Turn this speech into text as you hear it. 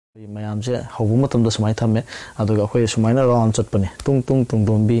ꯃꯌꯥꯝꯁꯦ ꯍꯧꯕ ꯃꯇꯝꯗ ꯁꯨꯃꯥꯏꯅ ꯊꯝꯃꯦ ꯑꯗꯨꯒ ꯑꯩꯈꯣꯏ ꯁꯨꯃꯥꯏꯅ ꯔꯥꯎꯟ ꯆꯠꯄꯅꯦ ꯇꯨꯡ ꯇꯨꯡ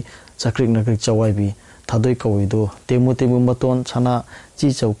ꯇꯨꯡꯗꯣꯟꯕꯤ ꯆꯀ꯭ꯔꯤꯛ ꯅꯀ꯭ꯔꯤꯛ ꯆꯋꯥꯏꯕꯤ ꯊꯥꯗꯣꯏ ꯀꯧꯏꯗꯣ ꯇꯦꯃꯨ ꯇꯦꯃꯨ ꯃꯇꯣꯟ ꯁꯅꯥ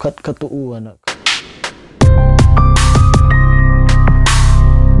ꯆꯤ ꯆꯧ ꯈꯠ ꯈꯠꯇꯨ ꯎ ꯑꯅ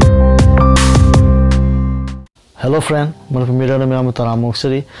Hello friend, Manipuri mirana miyam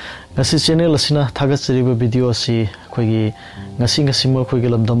taramoksari ngasi channel asina thagatsariba video asi khoigi ngasi mo khoigi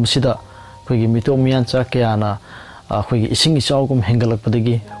lamdam sida khoigi mito miyan cha kyana khoigi ising ichawgum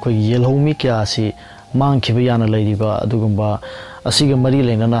hengalakpadagi khoigi yelhomi kya asi mangkhiba yana leiriba adugumba asiga mari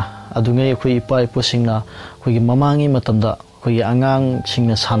leinana adungai khoi ipa iposingna khoigi mamangi matamda khoigi angang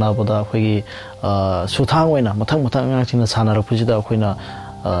singna sanabada khoigi suthang oina mathang angang singna sanarakpujida khoina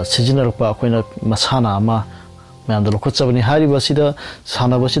sijinarakpa khoina masana ama ma'am लोखोचबनी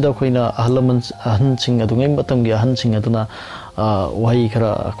सानबसीद अखोइना अहनसिंग अदुंगै Matangi अहनसिंग अदुना वही खरा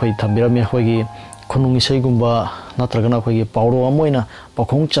अखोइ थंबिरमे अखोइगी खुनुंग इसैगुंबा नत्रगना अखोइगी पाउरो अमोइना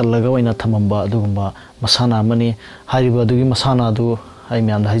पखोंग चल्लगा ओइना थमंबा अदुगुंबा मसाना अमनी हारिबा अदुगी मसाना अदु आइ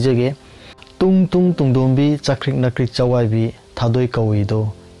ma'am हाइजगे तुंग तुंग तुंगदोंबी चक्रिक नक्रिक चवाइबी थादोइ कौइदो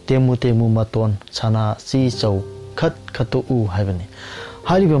तेमु तेमु मतोन साना ची चौ खत खतो उ हाइबनी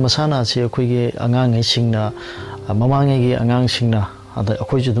हारिबा मसाना से अखोइगे अंगांगै सिंगना ममांगैगे अंगांगसिंगना अदा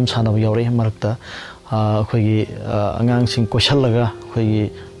अखोइजु दुम सानब यावरे मरक्ता अखोइगे अंगांगसिंग कोशल्लगा अखोइगे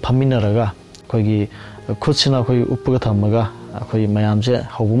फमिनरगा अखोइगे खुदसिना अखोइ उप्पगा थमगा अखोइ मयामसे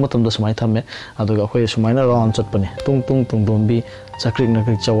हौबु मतमदा सुमाइ थमे अदुगा अखोइ सुमाइना राउंड चटपने तुंग तुंग तुंगदोंबी चक्रिक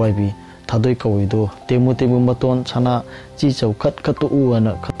नक्रिक चवाइबी थादोइ कौइदो तेमु तेमु मतोन साना ची चौ खत खतु उ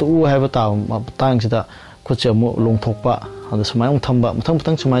अना खतु उ हाइबा तांगसिदा खुदसे अमु लोंथोकपा अदा सुमाइ थंबा मथंग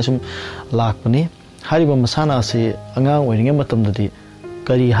मथंग सुमाइ सुम लाकपनी हारिबा मसाना से अंगांग ओइरिंगे मतमददी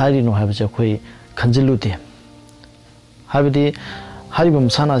करी हारिनो हाइबसे अखोइ खंजिलुते हाइबदी हारिबा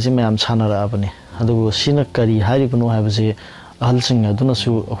मसाना से मयाम सानाराबने अदुबु सिना करी हारिबनो हाइबसे अहलसिंग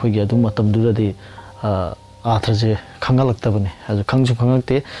अदुनसु अखोइगे अदु मतमदुददी आथरजे खंगलक्तबने अदु खंगजु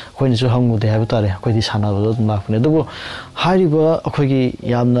खंगलते अखोइनसु हंगुदे हाइबा तारे अखोइदि सानाबदो अदुम लाकपने अदुबु हारिबा अखोइगे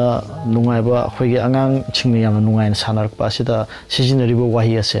यामना नुंगाइबा अखोइगे अंगांग सिंगने यामना नुंगाइना सानारकपा सिदा सिजिनरिबो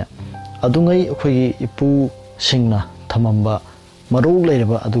वाहि असे अदुंगै अखोइगे इपु सिंगना थमंबा मरौ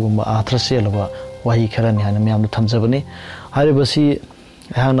लेरबा अदुगुंबा आथ्र सेलबा वाहि खरानि हाना म्याम थमजबनी हारिबसी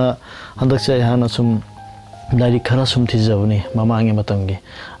हाना हंदकसे हाना सुम लाइरि खरा सुम थिजबनी ममांगे मतंगे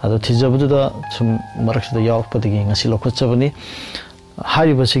अदो थिजबदुदा सुम मरक्सदा यावपदगी ngasi लोखचबनी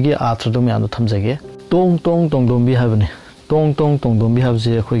हारिबसीगे आथ्रदो म्याम थमजगे तोंग तोंग तोंगदोंबी हाबनी तोंग तोंग तोंगदोंबी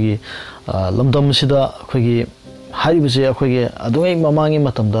हाबजे अखोइगे लमदमसिदा अखोइगे हारिबसे अखोइगे अदुंगै ममांगे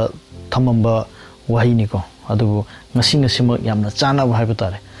मतमदा थमंबा वहीनिको अदुबु ngasi यामना चानाबा हाइबा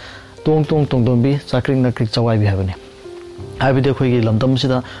तारे तोंग तोंग तोंगदोंबी चक्रिक नक्रिक चवाइबी हाबनी हाइबदि अखोइगे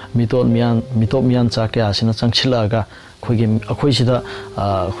लमदमसिदा मितो मियान चाके आसिना चंगसिलागा अखोइगे अखोइसिदा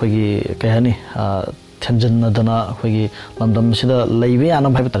अखोइगे कहनी थेमजनदना अखोइगे लमदमसिदा लैबे याना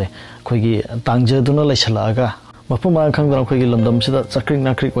हाइबा तारे अखोइगे तांगजदुना लैसलागा मफम खंगदना अखोइगे लमदमसिदा चक्रिक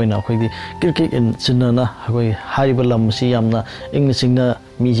नक्रिक ओइना अखोइगे क्रिकेट इन चिन्नना अखोइ हारिबा लमसि यामना इंग सिंगना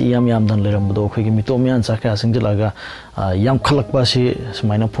मीजी याम दन लेरमबदो अखोइगे मितो मियान चाके आसिंगजलागा याम खलकपासि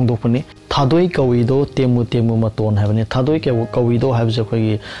सुमाइना फोंदोकपनि थादोइ कौइदो तेमु तेमु मतोन हाबनि थादोइ कौइदो हाबजे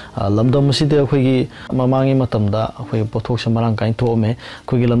अखोइगे लमदमसिदे अखोइगे ममांगे मतमदा अखोइगे पोथोकसे मरांग काइन थोमे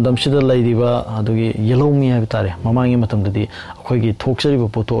अखोइगे लमदमसिदा लैरिबा अदुगे येलोमी हाब तारे ममांगे मतमददि अखोइगे थोकसरिबा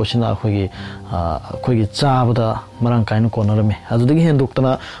पोथोसिना अखोइगे चाबदा मरांग काइन कोनरमे अदुदगी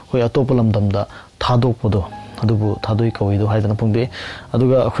हेंदोक्तना अखोइ अतोप लमदमदा थादोकपदो अदुबु थादोइ कौइदो हाइदना पुंगदे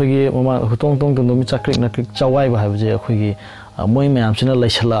अदुगा अखोइगे ममा हुतोंग तोंग तोंगदोंबी चक्रिक नक्रिक चवाइबा हाबजे अखोइगे मोइ म्यामसिना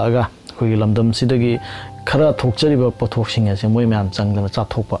लैसलागा अखोइगे लमदमसिदगी खरा थोकचरिबा पोथोकसिंग असे मोइ म्याम चंगदना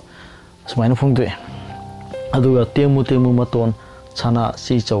चाथोकपा सुमाइना पुंगदे अदुगा तेमु तेमु मतोन साना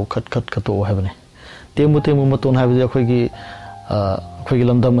सी चौ खत खत खतो हाबने तेमु तेमु मतोन हाबजे अखोइगे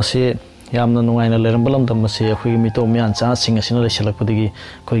लमदम असे यामना नुंगाइना लेरंबा लमदम असे अखोइगे मितो म्यान चा सिंग असिना लैसलकपदगी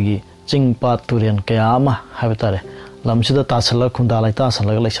अखोइगे चिंग पात तुरेन कयामा हाइबा तारे लमसिदा तासला खुंदा लाई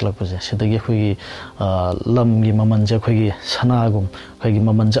तासलगा लैसलकपजे सिदगी अखोइगे लमगी ममनजे अखोइगे सनागुम अखोइगे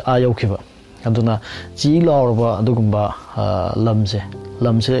ममनजे आ यौखिबा अदुना ची लावरबा अदुगुंबा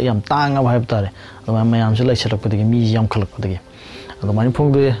लमसे याम तांगा हाइबा तारे अदुमा मयामसे लैसलकपदगी मी याम खलकपदगी अदुमानि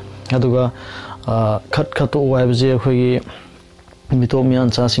फोंगदे अदुगा खत खतो हाइबजे अखोइगे मितो मियान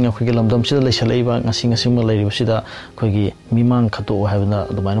चासिंग अखोइगे लमदमसिदा लैसलैबा ngasi लैरिबसिदा अखोइगे मिमांग खतो हाइबना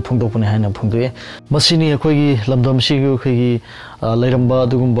अदुमाइना फोंदोकपने हाइना फोंदोए मसिनी अखोइगे लमदमसिगु अखोइगे लैरंबा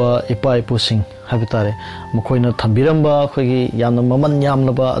अदुगुंबा इपा इपुसिंग हाइबा तारे मखोइना थंबिरंबा अखोइगे यामना ममन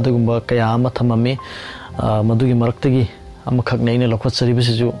यामलबा अदुगुंबा कया अमा थममे मदुगी मरक्तगी अमखक नैना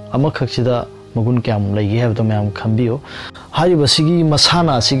लखोत्सरिबसिजु अमखक सिदा magun kyam legi habda mayam khambiyo hariba sigi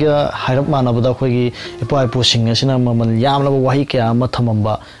masana siga hairap manabada khoi ipa ipo singa sina mamal yamla wahi kya ma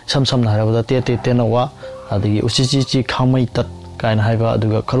thamamba sam na harabada te na wa adigi uchichi khamai tat kaina haiba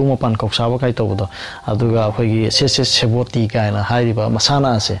aduga kharuma pan koksaba kai tawdo aduga khoi se seboti kaina hariba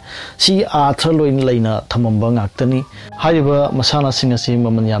masana ase si athar loin leina thamamba ngaktani hariba masana singa si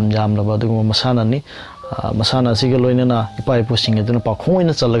mamal yam laba aduga masana ni masana siga loinana ipa ipo singa duna pa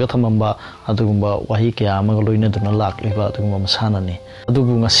khoina chalaga thamamba adugumba wahi kya amaga loina duna lakliba adugumba masana ni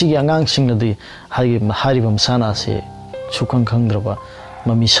adugu ngasi angang singnadi hariba masana ase sukang khangdraba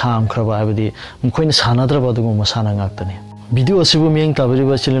mami sam khraba abadi mukhoina sanadraba adugumba masana ngaktani video asibu mieng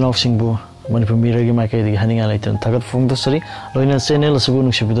tabiriba chilinaw singbu Manipuri miragi makai digi haninga laitan tagat phongda sari loina channel asibu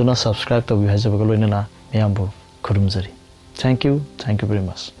nuksibiduna subscribe tabi hajabaga loina na miyambu khurumjari thank you very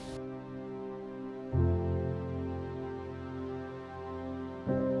much